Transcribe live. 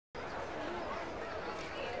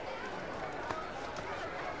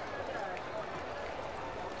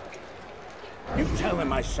Tell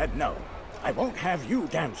him I said no. I won't have you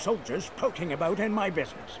damn soldiers poking about in my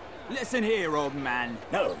business. Listen here, old man.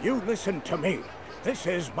 No, you listen to me. This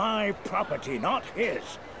is my property, not his.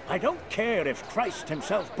 I don't care if Christ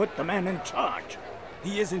himself put the man in charge.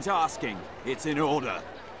 He isn't asking. It's in order.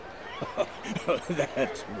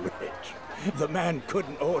 That's rich. The man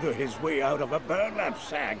couldn't order his way out of a burlap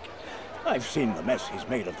sack. I've seen the mess he's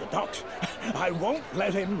made of the docks. I won't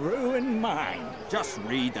let him ruin mine. Just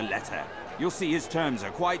read the letter. You'll see his terms are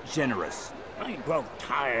quite generous. I grow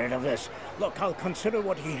tired of this. Look, I'll consider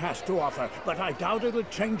what he has to offer, but I doubt it'll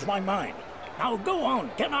change my mind. Now go on,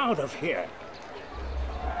 get out of here.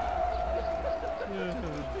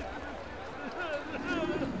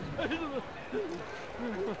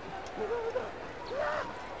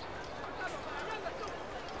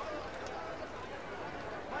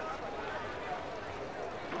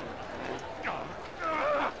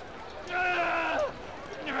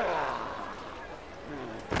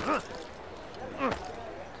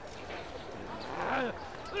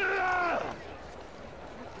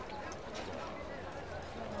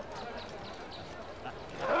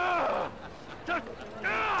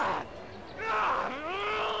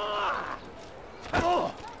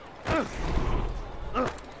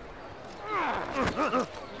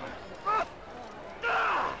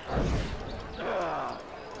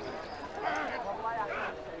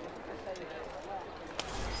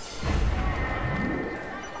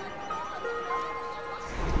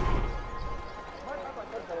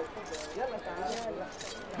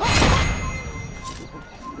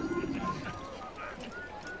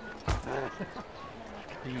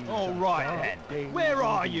 All right, then. Where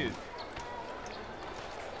are you?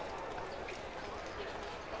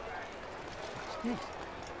 This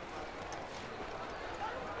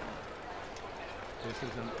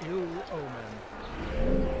is an ill omen.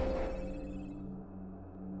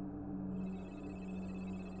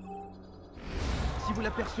 Si vous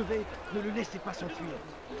l'apercevez, ne le laissez pas s'enfuir.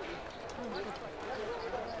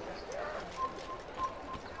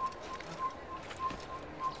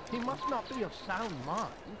 He must not be of sound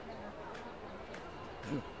mind.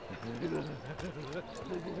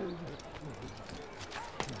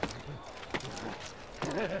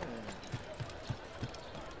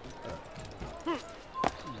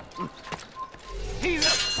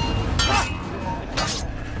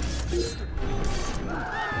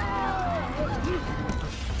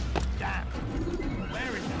 Damn!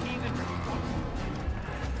 Where is the heathen?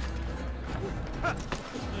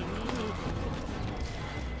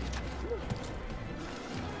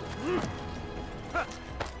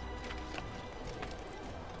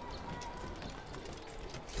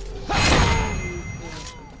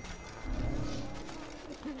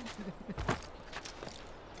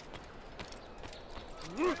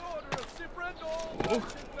 By order of Sibrand, all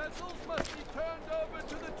Russian vessels must be turned over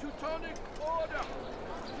to the Teutonic Order.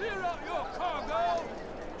 Clear out your cargo.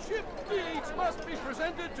 Ship deeds must be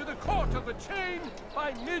presented to the Court of the Chain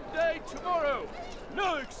by midday tomorrow.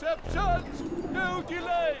 No exceptions, no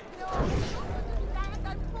delays.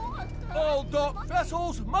 All dock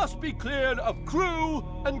vessels must be cleared of crew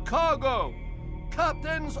and cargo.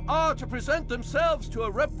 Captains are to present themselves to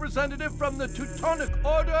a representative from the Teutonic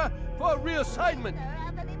Order for reassignment.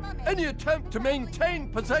 Any attempt to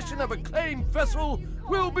maintain possession of a claimed vessel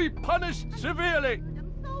will be punished severely.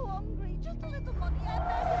 I'm so hungry. Just a little money.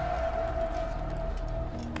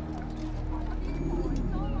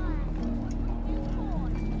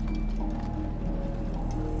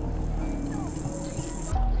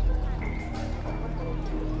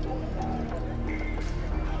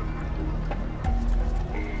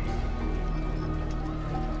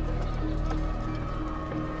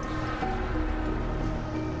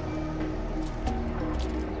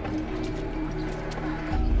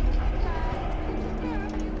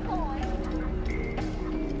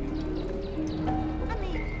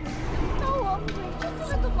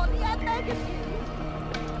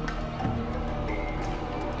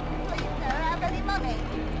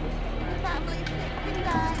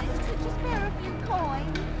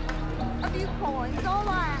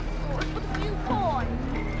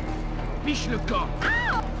 Fiche le corps!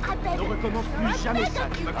 Ne recommence plus jamais ça,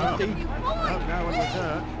 tu m'as compris? Now on the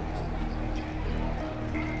dirt.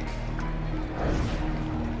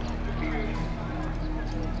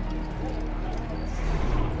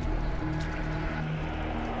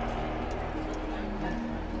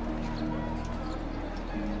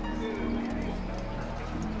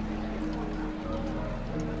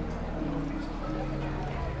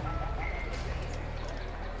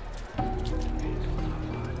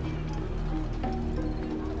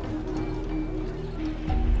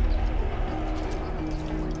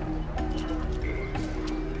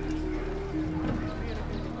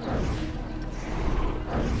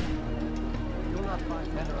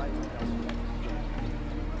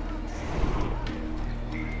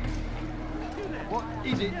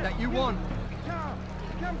 is it that you want?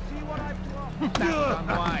 Come see what I've to offer. That's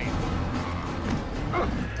unwise.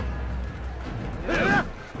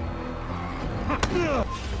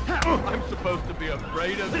 I'm supposed to be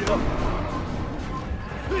afraid of you.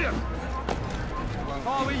 If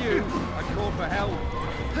I were you, I'd call for help.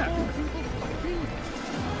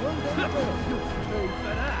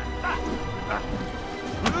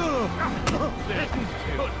 This is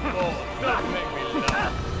too small. Don't make me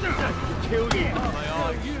laugh. Kill you. My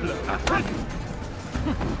eyes blur.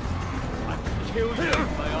 I kill you.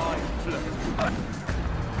 My eyes blur.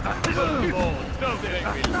 Good Lord, don't make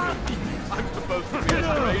me laugh. I'm supposed to be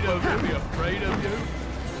afraid of you.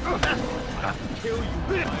 I kill you.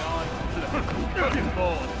 My eyes blur. Good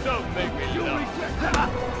Lord, don't make me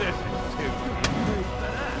laugh. This is too easy.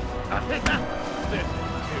 This is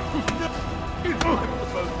too easy. I'm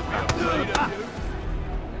supposed to be afraid of you.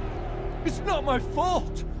 It's not my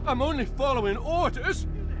fault. I'm only following orders.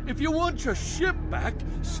 If you want your ship back,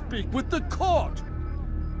 speak with the court.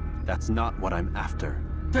 That's not what I'm after.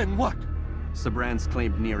 Then what? Sibrand's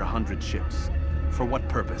claimed near 100 ships. For what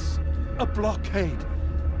purpose? A blockade.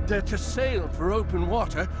 They're to sail for open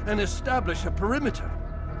water and establish a perimeter.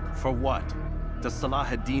 For what? Does Salah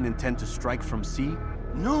ad-Din intend to strike from sea?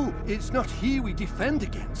 No, it's not he we defend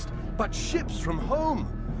against, but ships from home,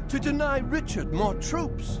 to deny Richard more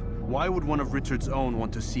troops. Why would one of Richard's own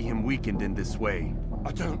want to see him weakened in this way?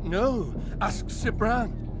 I don't know. Ask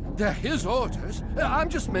Sibrand. They're his orders. I'm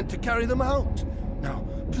just meant to carry them out. Now,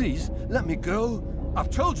 please, let me go. I've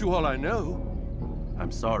told you all I know.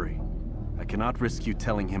 I'm sorry. I cannot risk you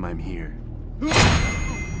telling him I'm here.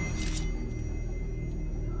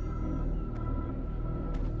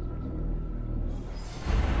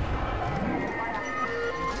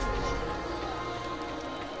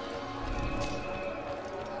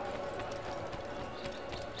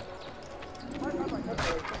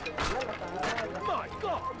 My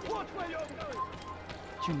God, watch where you're going!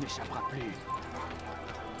 Tu ne m'échapperas plus.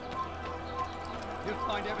 You'll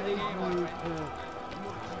find everything here, my friend.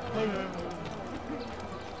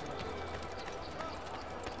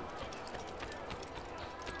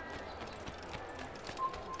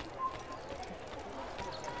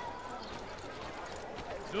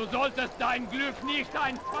 Du solltest dein Glück nicht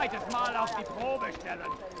ein zweites Mal auf die Probe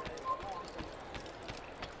stellen.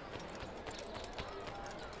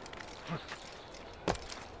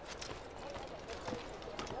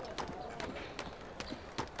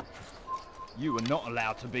 You are not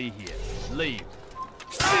allowed to be here. Leave.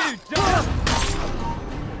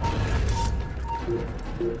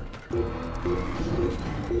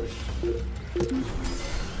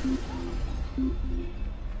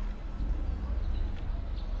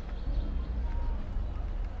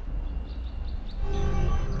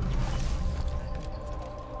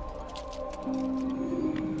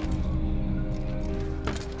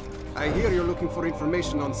 I hear you're looking for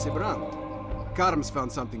information on Sibrand. Karm's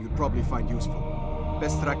found something you'd probably find useful.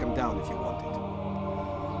 Best track him down if you want it.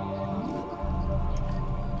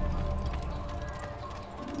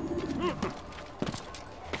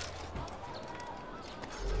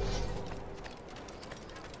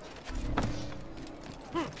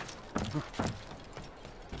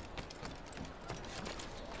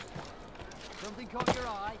 Something caught your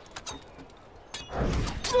eye.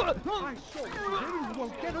 I saw you. You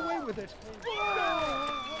won't get away with it.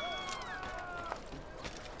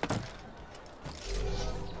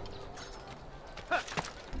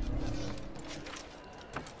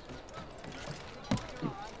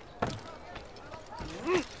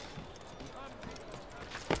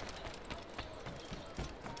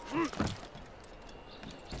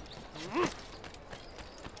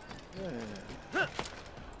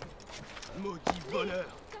 Maudit voleur!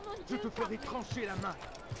 Je te ferai trancher la main.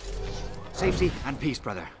 Safety and peace,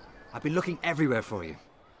 brother. I've been looking everywhere for you.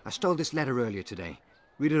 I stole this letter earlier today.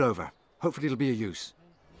 Read it over. Hopefully it'll be of use.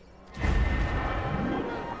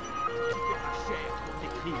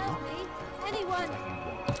 Help me! Anyone!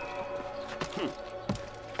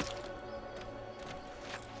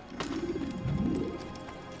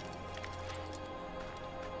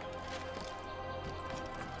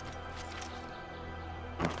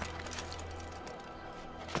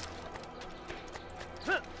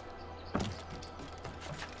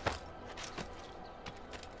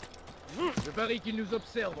 Je parie qu'il nous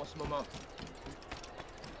observe en ce moment.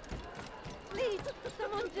 Please,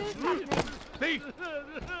 someone do something! Thief!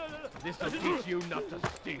 This'll teach you not to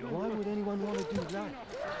steal. Why would anyone want to do that?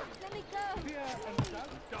 Let me go! Fear and doubt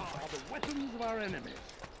are the weapons of our enemies.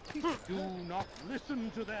 Do not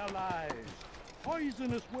listen to their lies.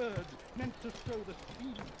 Poisonous words meant to sow the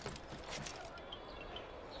seed.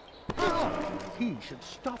 He should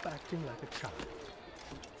stop acting like a child.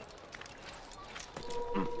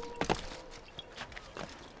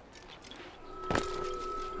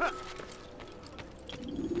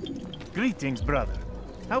 Greetings, brother.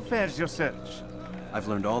 How fares your search? I've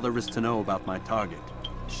learned all there is to know about my target.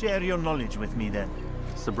 Share your knowledge with me, then.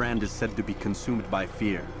 Sibrand is said to be consumed by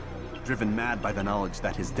fear, driven mad by the knowledge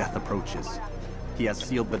that his death approaches. He has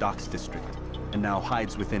sealed the docks district, and now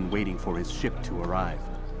hides within waiting for his ship to arrive.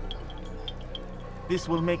 This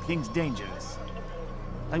will make things dangerous.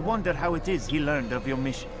 I wonder how it is he learned of your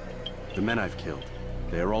mission. The men I've killed,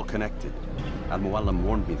 they are all connected. Al-Mualim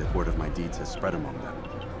warned me that word of my deeds has spread among them.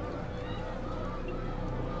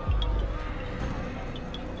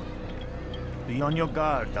 Be on your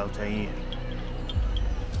guard, Altair.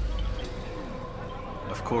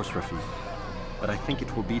 Of course, Rafiq. But I think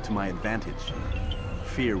it will be to my advantage.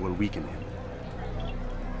 Fear will weaken him.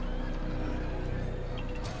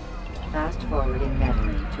 Fast forwarding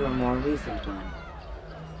memory to a more recent one.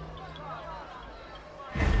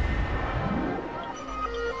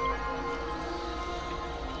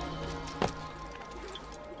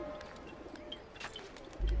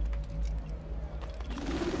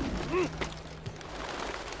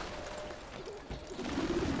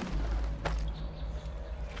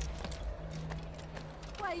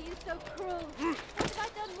 Why are you so cruel? What have I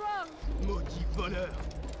done wrong? Maudit voleur!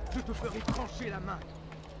 Je te ferai trancher la main!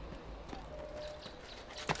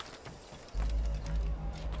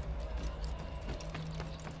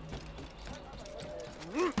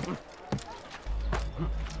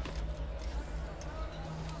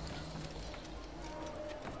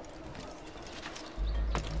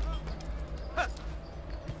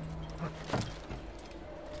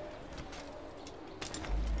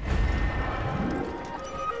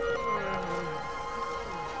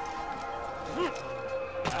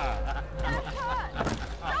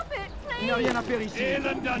 Il n'y a rien à faire ici.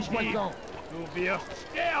 Elender, du wirst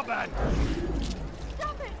sterben!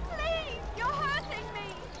 Stop it, please! You're hurting me!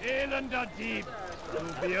 Elender Dieb, du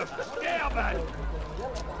wirst sterben!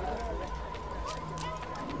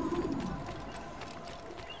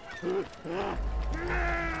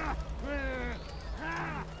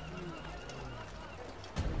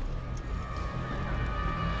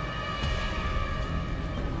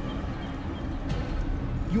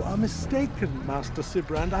 You are mistaken, Master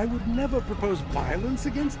Sibrand. I would never propose violence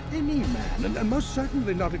against any man, and most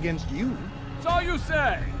certainly not against you. So you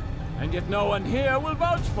say, and yet no one here will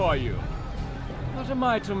vouch for you. What am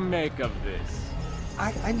I to make of this?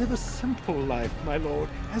 I live a simple life, my lord,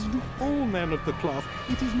 as do all men of the cloth.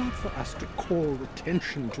 It is not for us to call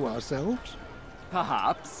attention to ourselves.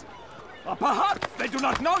 Perhaps. Or perhaps they do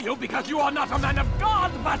not know you because you are not a man of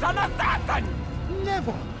God, but an assassin!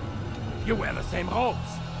 Never! You wear the same robes.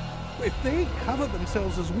 If they cover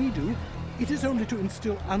themselves as we do, it is only to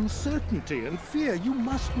instill uncertainty and fear. You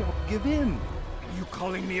must not give in. Are you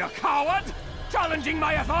calling me a coward? Challenging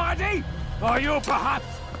my authority? Are you perhaps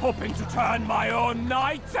hoping to turn my own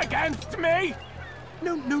knights against me?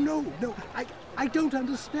 No. I don't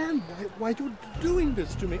understand why you're doing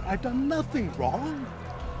this to me. I've done nothing wrong.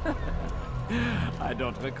 I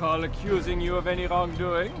don't recall accusing you of any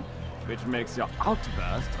wrongdoing, which makes your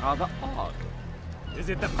outburst rather odd. Is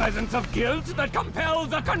it the presence of guilt that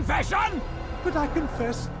compels a confession? But I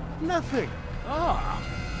confess nothing. Ah,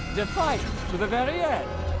 defiant to the very end.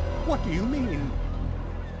 What do you mean?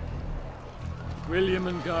 William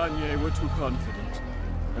and Garnier were too confident,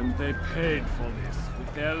 and they paid for this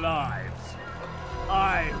with their lives.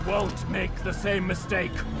 I won't make the same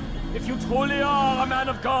mistake. If you truly are a man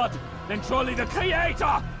of God, then surely the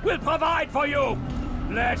Creator will provide for you.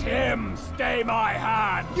 Let him stay my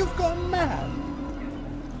hand. You've gone mad.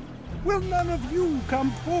 Will none of you come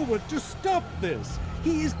forward to stop this?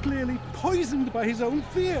 He is clearly poisoned by his own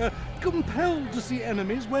fear, compelled to see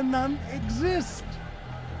enemies where none exist.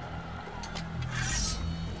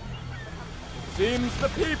 Seems the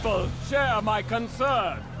people share my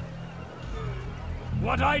concern.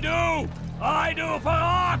 What I do for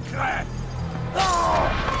Acre!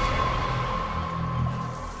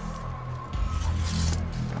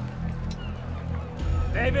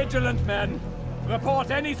 Stay vigilant, men. Report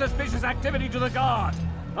any suspicious activity to the guard.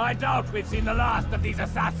 I doubt we've seen the last of these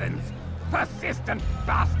assassins. Persistent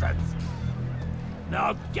bastards.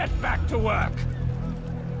 Now get back to work.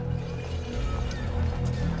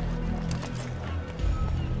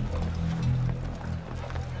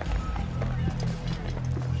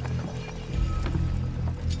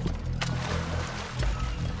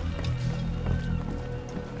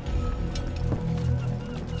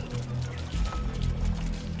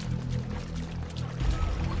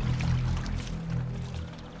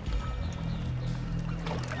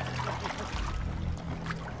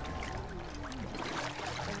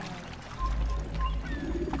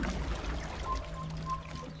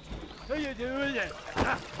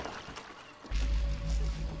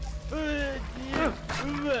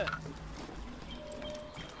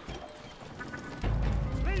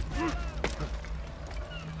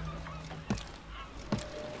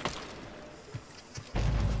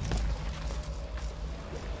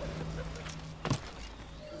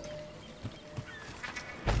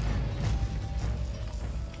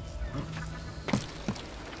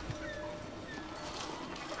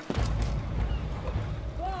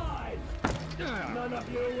 None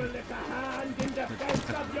of you will lift a hand in defense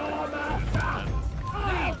of your master!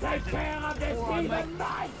 I'll take care of this even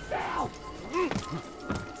myself!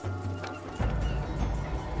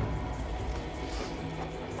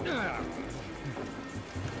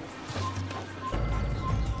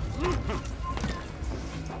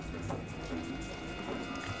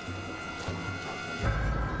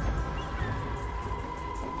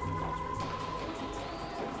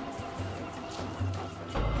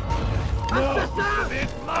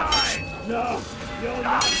 It's mine! No, you'll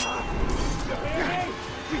not! You hear me?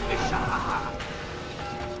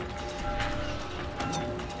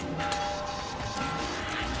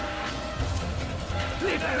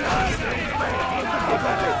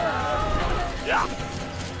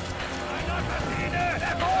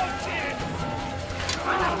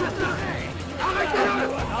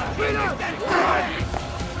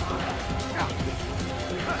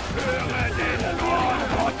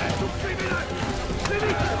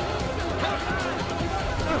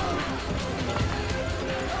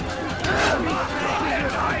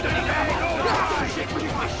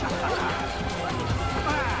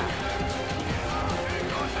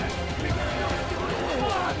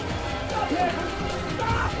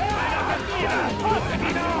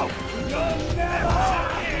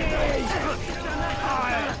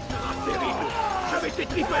 Je vais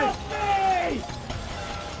t'étriper!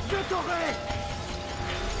 Je t'aurai!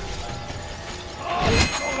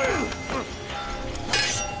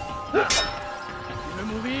 Tu veux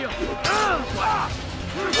mourir? Tu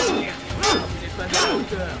n'es pas à la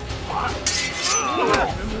hauteur.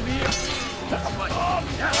 Tu veux mourir?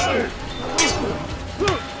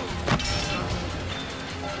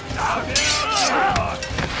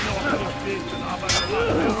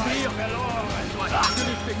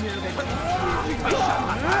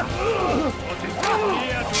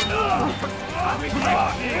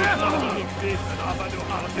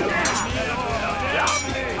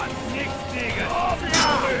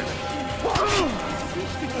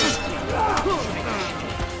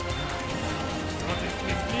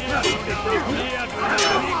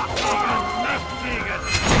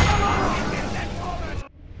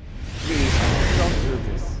 Please, don't do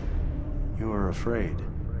this. You are afraid.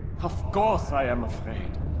 Of course I am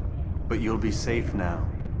afraid. But you'll be safe now,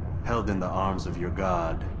 held in the arms of your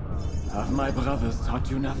god. Have my brothers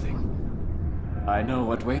taught you nothing? I know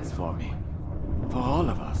what waits for me. For all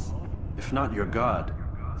of us. If not your god,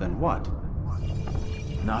 then what?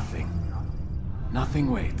 Nothing.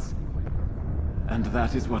 Nothing waits. And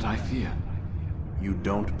that is what I fear. You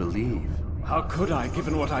don't believe? How could I,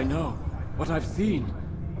 given what I know? What I've seen?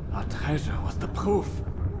 Our treasure was the proof.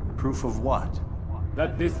 Proof of what?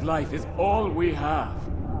 That this life is all we have.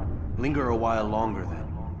 Linger a while longer then,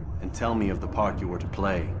 and tell me of the part you were to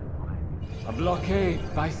play. A blockade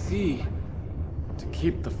by sea. To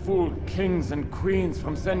keep the fool kings and queens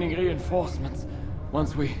from sending reinforcements.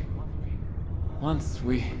 Once we...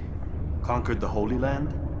 Conquered the Holy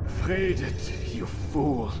Land? Freed it, you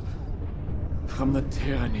fool. From the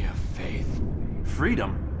tyranny of faith.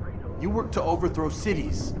 Freedom? You worked to overthrow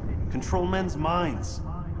cities, control men's minds,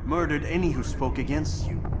 murdered any who spoke against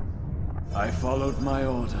you. I followed my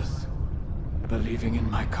orders, believing in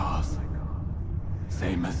my cause.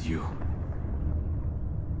 Same as you.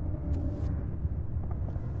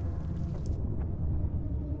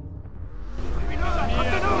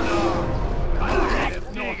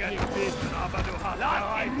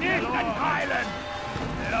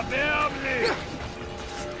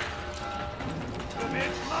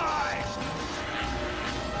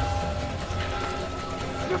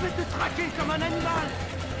 Je vais te traquer comme un animal!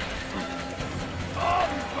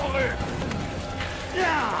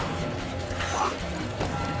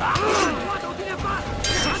 Moi dont tu n'es pas!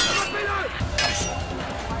 Attrapez-le!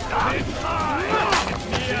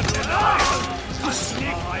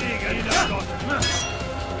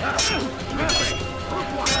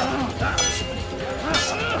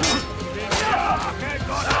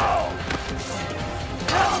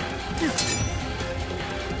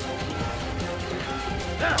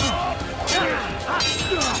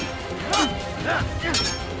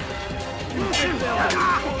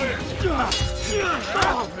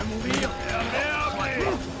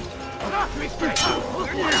 Du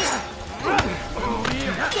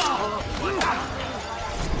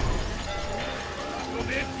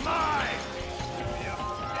bist mein! Wir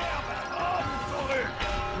sterben oben zurück!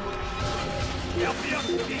 Er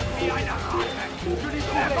wirft dich wie eine Ratte! Für die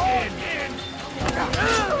Sonne gehen!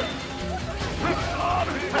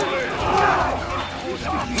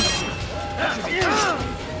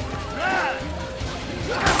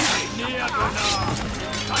 Näher, Gunnar!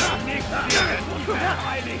 Kann nicht fliegen und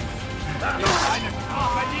verheiligt! Deine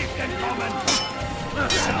Strafe liegt entkommen!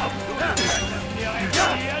 Glaubst du, wir können dir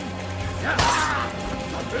entgehen?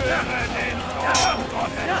 Höre den Zorn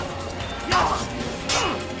Gottes!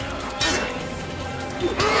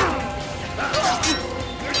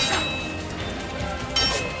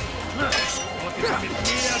 Und mit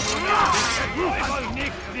mir, du wirst den Teufel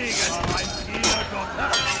nicht fliegen, mein Wiedergott!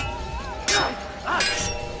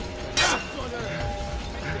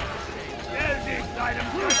 Stell dich deinem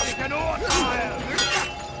göttlichen Urteil!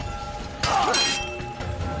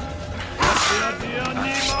 Das wird dir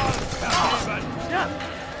niemals vergeben!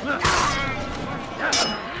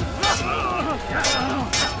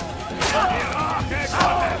 Die Rache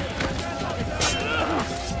Gottes!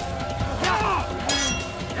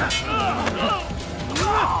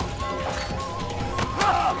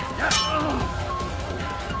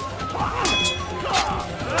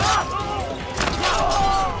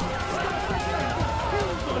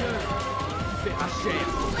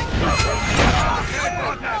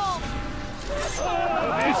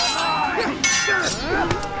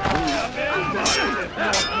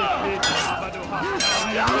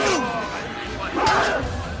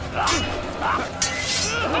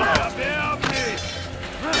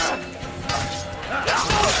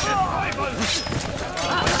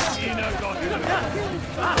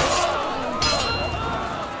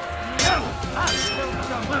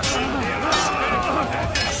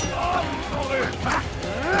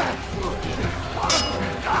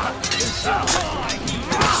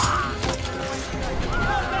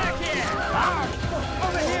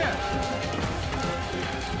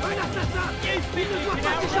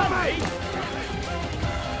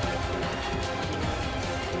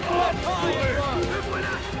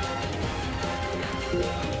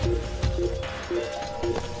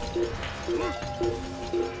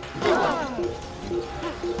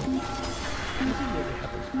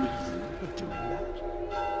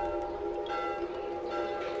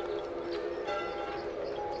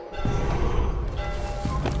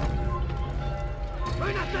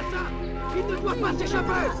 Un assassin! Il ne doit pas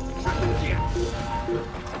s'échapper! Je te le dis!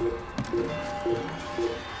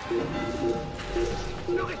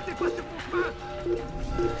 Ne restez pas sur mon chemin!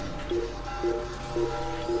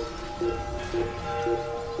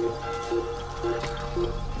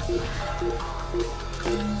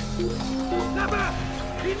 Là-bas!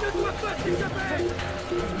 Il ne doit pas s'échapper!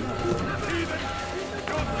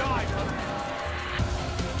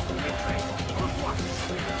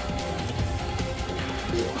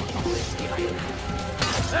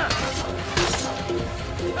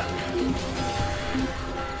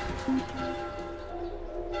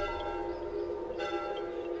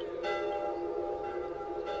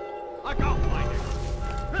 I can't find it.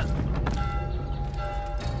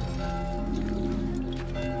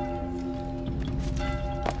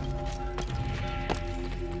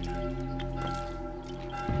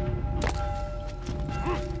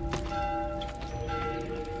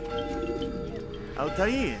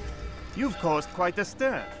 Altair, you've caused quite a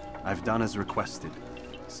stir. I've done as requested.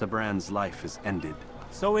 Sibrand's life is ended.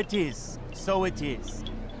 So it is. So it is.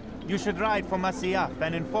 You should ride for Masyaf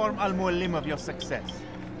and inform Al-Mualim of your success.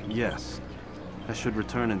 Yes. I should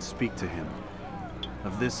return and speak to him.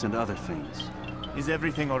 Of this and other things. Is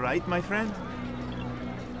everything all right, my friend?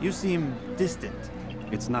 You seem distant.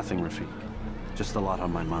 It's nothing, Rafik. Just a lot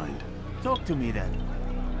on my mind. Talk to me then.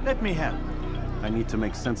 Let me help. I need to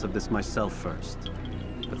make sense of this myself first.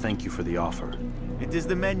 But thank you for the offer. It is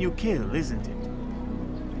the men you kill, isn't it?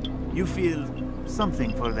 You feel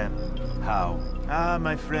something for them. How? Ah,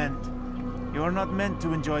 my friend. You are not meant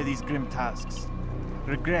to enjoy these grim tasks.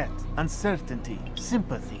 Regret, uncertainty,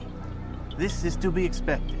 sympathy. This is to be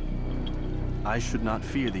expected. I should not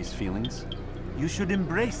fear these feelings. You should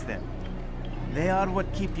embrace them. They are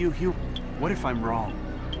what keep you human. What if I'm wrong?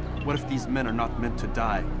 What if these men are not meant to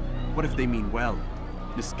die? What if they mean well?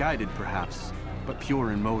 Misguided, perhaps, but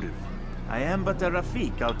pure in motive. I am but a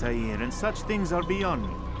Rafik, Altair, and such things are beyond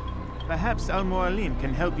me. Perhaps Al-Mualim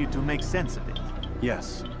can help you to make sense of it.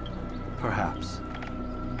 Yes, perhaps.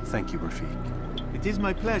 Thank you, Rafik. It is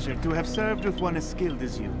my pleasure to have served with one as skilled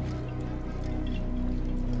as you.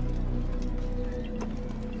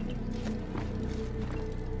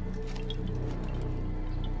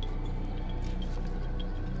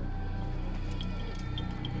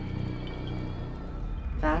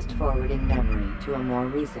 Fast-forwarding memory to a more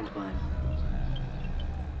recent one.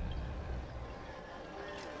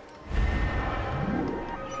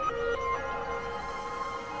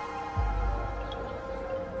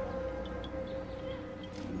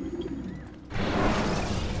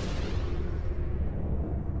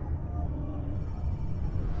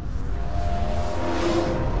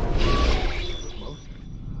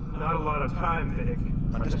 Not a lot of time, Vic.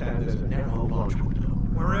 Understand there's a narrow launch window.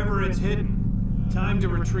 Wherever it's hidden, time to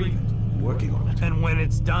retrieve it. Working on it. And when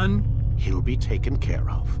it's done, He'll be taken care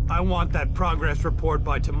of. I want that progress report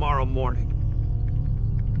by tomorrow morning.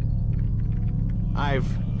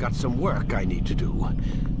 I've got some work I need to do.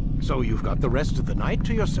 So you've got the rest of the night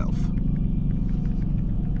to yourself.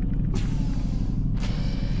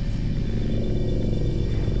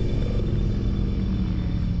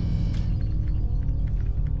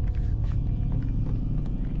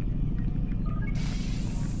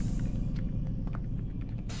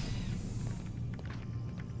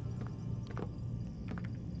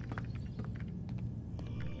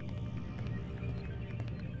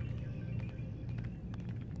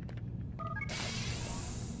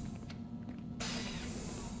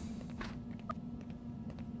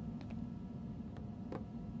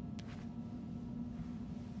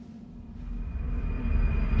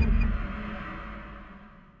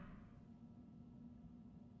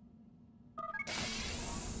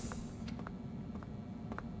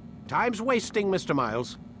 Time's wasting, Mr.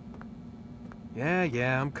 Miles.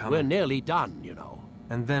 Yeah, I'm coming. We're nearly done, you know.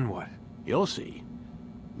 And then what? You'll see.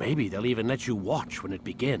 Maybe they'll even let you watch when it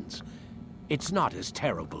begins. It's not as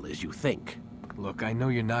terrible as you think. Look, I know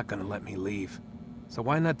you're not gonna let me leave. So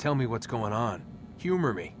why not tell me what's going on?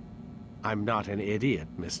 Humor me. I'm not an idiot,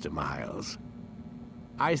 Mr. Miles.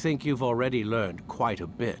 I think you've already learned quite a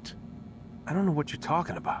bit. I don't know what you're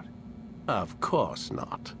talking about. Of course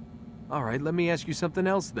not. All right, let me ask you something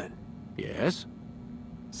else then. Yes?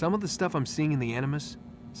 Some of the stuff I'm seeing in the Animus,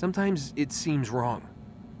 sometimes it seems wrong.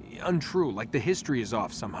 Untrue, like the history is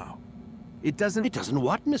off somehow. It doesn't... It doesn't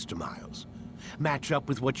what, Mr. Miles? Match up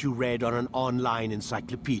with what you read on an online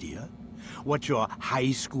encyclopedia? What your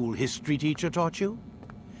high school history teacher taught you?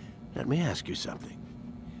 Let me ask you something.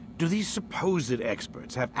 Do these supposed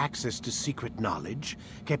experts have access to secret knowledge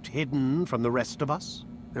kept hidden from the rest of us?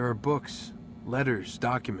 There are books, letters,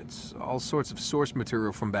 documents, all sorts of source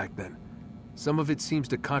material from back then. Some of it seems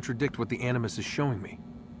to contradict what the Animus is showing me.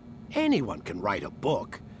 Anyone can write a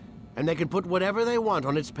book, and they can put whatever they want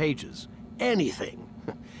on its pages. Anything.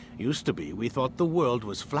 Used to be, we thought the world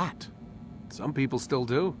was flat. Some people still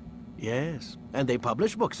do. Yes, and they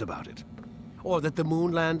publish books about it. Or that the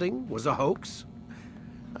moon landing was a hoax.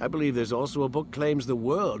 I believe there's also a book claims the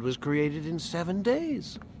world was created in 7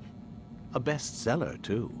 days. A bestseller,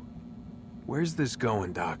 too. Where's this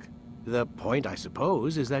going, Doc? The point, I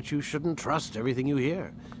suppose, is that you shouldn't trust everything you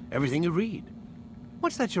hear, everything you read.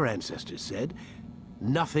 What's that your ancestors said?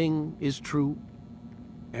 Nothing is true?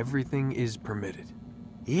 Everything is permitted.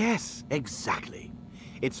 Yes, exactly.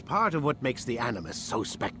 It's part of what makes the Animus so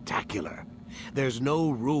spectacular. There's no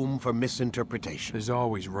room for misinterpretation. There's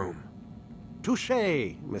always room.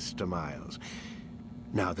 Touché, Mr. Miles.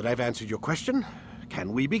 Now that I've answered your question,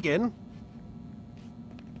 can we begin?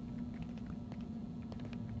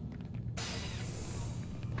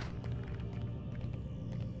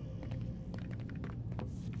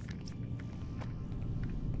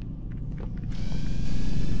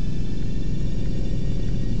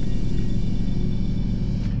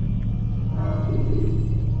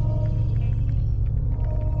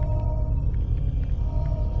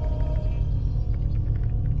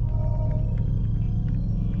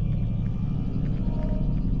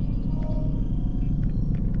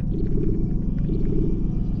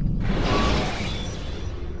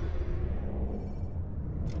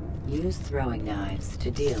 Use throwing knives to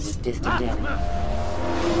deal with distant enemies.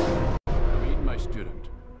 Come in, my student.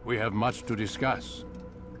 We have much to discuss.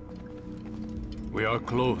 We are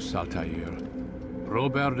close, Altair.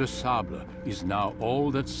 Robert de Sable is now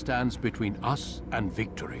all that stands between us and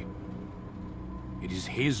victory. It is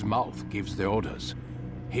his mouth gives the orders.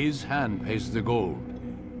 His hand pays the gold.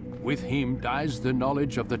 With him dies the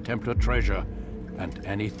knowledge of the Templar treasure and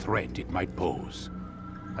any threat it might pose.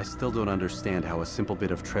 I still don't understand how a simple bit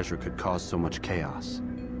of treasure could cause so much chaos.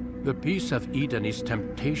 The Piece of Eden is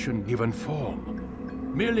temptation given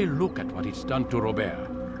form. Merely look at what it's done to Robert.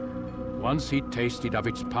 Once he tasted of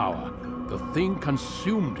its power, the thing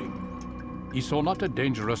consumed him. He saw not a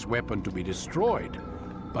dangerous weapon to be destroyed,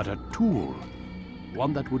 but a tool.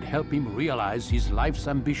 One that would help him realize his life's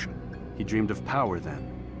ambition. He dreamed of power then?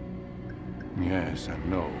 Yes and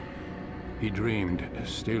no. He dreamed,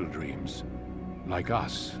 still dreams. like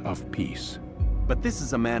us, of peace. But this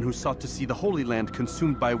is a man who sought to see the Holy Land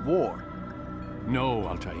consumed by war. No,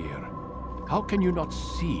 Altair. How can you not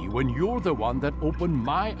see when you're the one that opened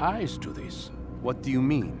my eyes to this? What do you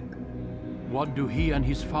mean? What do he and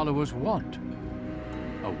his followers want?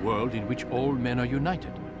 A world in which all men are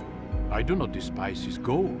united. I do not despise his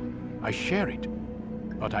goal. I share it.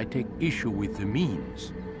 But I take issue with the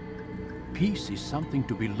means. Peace is something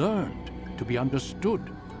to be learned, to be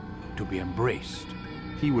understood, to be embraced.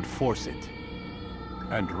 He would force it.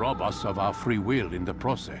 And rob us of our free will in the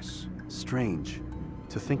process. Strange,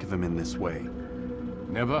 to think of him in this way.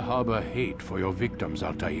 Never harbor hate for your victims,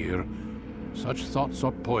 Altair. Such thoughts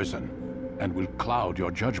are poison, and will cloud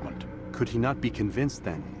your judgment. Could he not be convinced,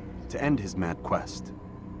 then, to end his mad quest?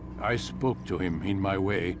 I spoke to him in my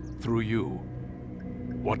way, through you.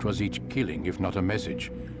 What was each killing, if not a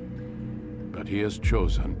message? But he has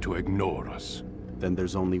chosen to ignore us. Then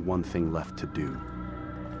there's only one thing left to do.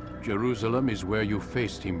 Jerusalem is where you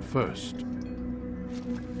faced him first.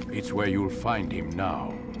 It's where you'll find him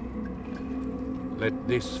now. Let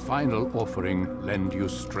this final offering lend you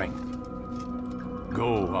strength.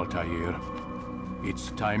 Go, Altair.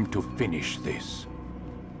 It's time to finish this.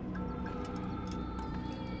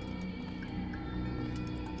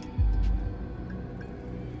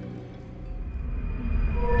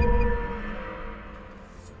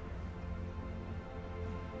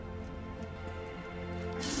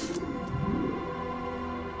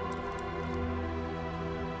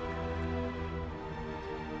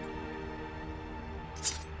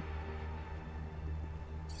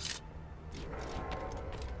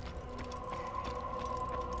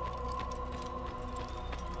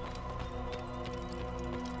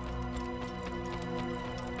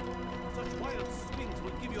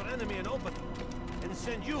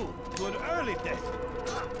 Send you to an early death.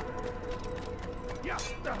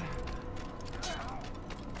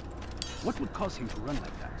 What would cause him to run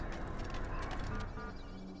like that?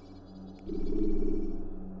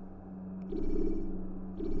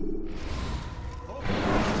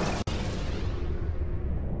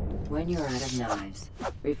 When you're out of knives,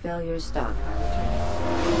 refill your stock by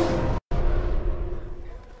returning.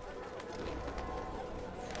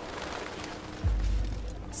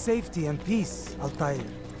 Safety and peace, Altair.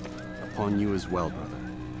 Upon you as well, brother.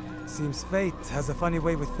 Seems fate has a funny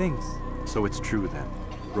way with things. So it's true then.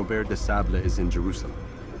 Robert de Sable is in Jerusalem.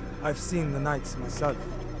 I've seen the knights myself.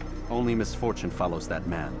 Only misfortune follows that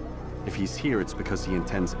man. If he's here, it's because he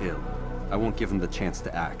intends ill. I won't give him the chance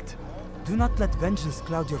to act. Do not let vengeance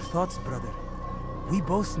cloud your thoughts, brother. We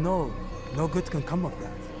both know no good can come of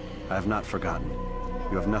that. I have not forgotten.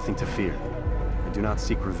 You have nothing to fear. I do not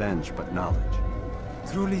seek revenge, but knowledge.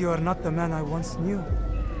 Truly, you are not the man I once knew.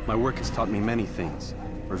 My work has taught me many things,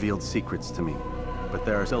 revealed secrets to me. But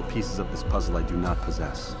there are still pieces of this puzzle I do not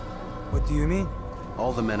possess. What do you mean?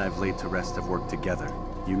 All the men I've laid to rest have worked together,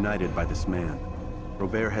 united by this man.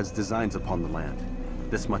 Robert has designs upon the land.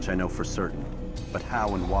 This much I know for certain. But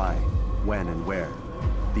how and why, when and where,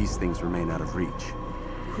 these things remain out of reach.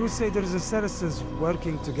 Crusaders and Saracens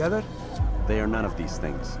working together? They are none of these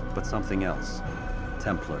things, but something else.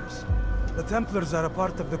 Templars. The Templars are a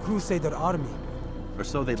part of the Crusader army. Or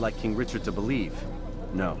so they'd like King Richard to believe.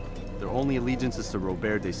 No, their only allegiance is to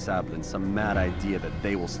Robert de Sable and some mad idea that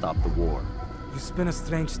they will stop the war. You spin a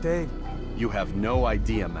strange tale. You have no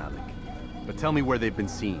idea, Malik. But tell me where they've been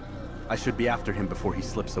seen. I should be after him before he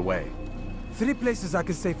slips away. 3 places I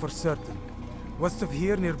can say for certain. West of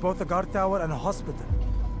here, near both a guard tower and a hospital.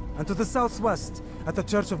 And to the southwest, at the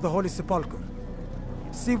Church of the Holy Sepulchre.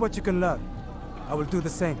 See what you can learn. I will do the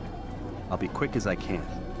same. I'll be quick as I can.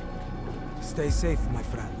 Stay safe, my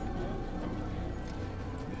friend.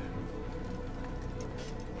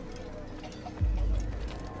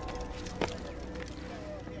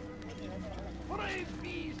 Praise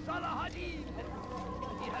be Salahadin!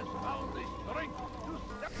 He has found the strength to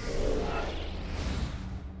step...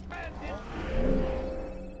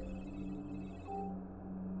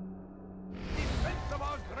 defense of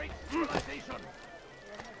our great civilization.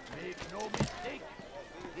 Make no mistake,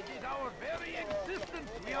 it is our very existence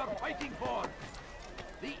we are fighting for.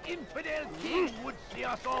 The infidel king would see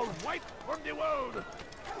us all wiped from the world.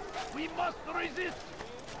 We must resist.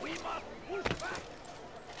 We must push back.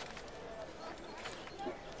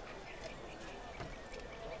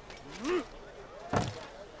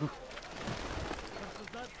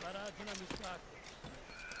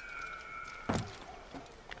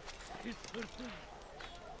 Biz hırsız.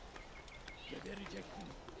 Gebereceksin.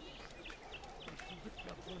 Hırsızlık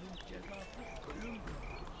yapmanın cezası ölümdür.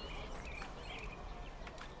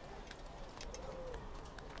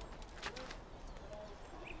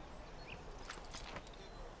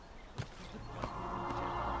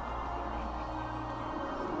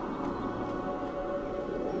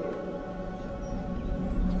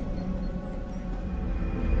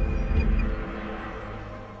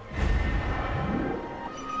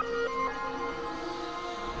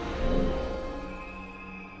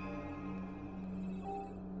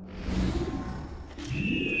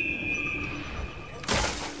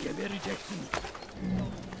 Gebereceksin.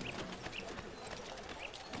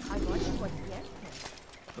 I watched what yes.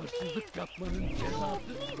 Hırsızlık yapmanın cezası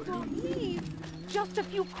Please ölüm. don't leave. Just a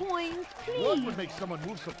few coins, What please. would make someone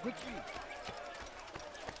move so quickly?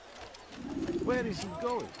 Where is he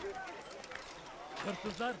going?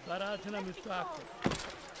 Hırsızlar barajına müstahaktır.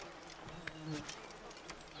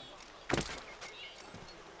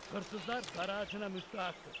 Hırsızlar barajına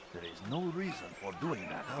müstahaktır. There is no reason for doing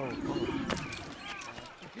that. Oh,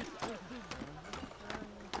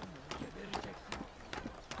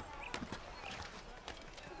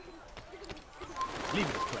 leave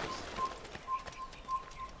this place.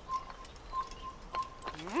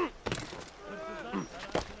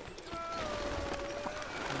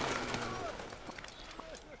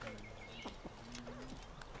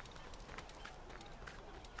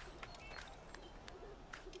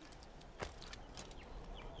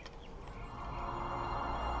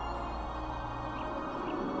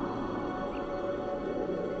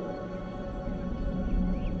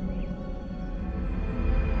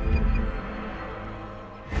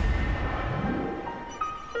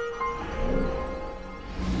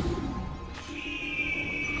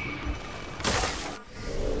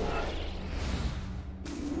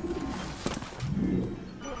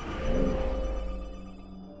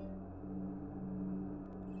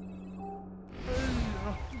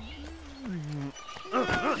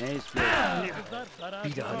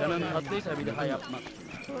 Bir daha canın tatlıysa bir daha yapmak.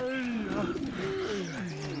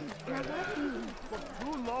 For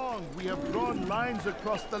too long we have drawn lines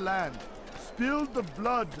across the land, spilled the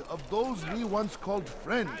blood of those we once called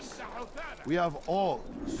friends. We have all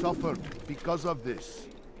suffered because of this.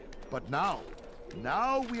 But now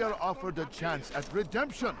we are offered a chance at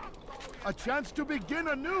redemption, a chance to begin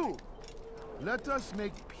anew. Let us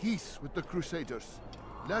make peace with the Crusaders.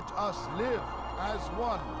 Let us live as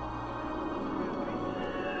one.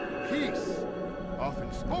 Peace,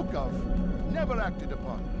 often spoke of, never acted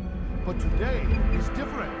upon. But today is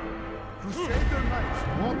different. Crusader knights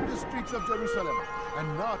walk the streets of Jerusalem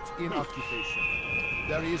and not in occupation.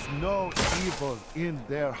 There is no evil in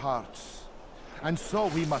their hearts. And so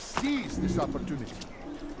we must seize this opportunity.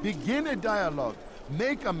 Begin a dialogue,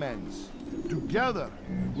 make amends. Together,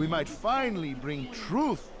 we might finally bring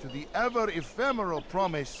truth to the ever-ephemeral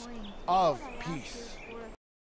promise of peace.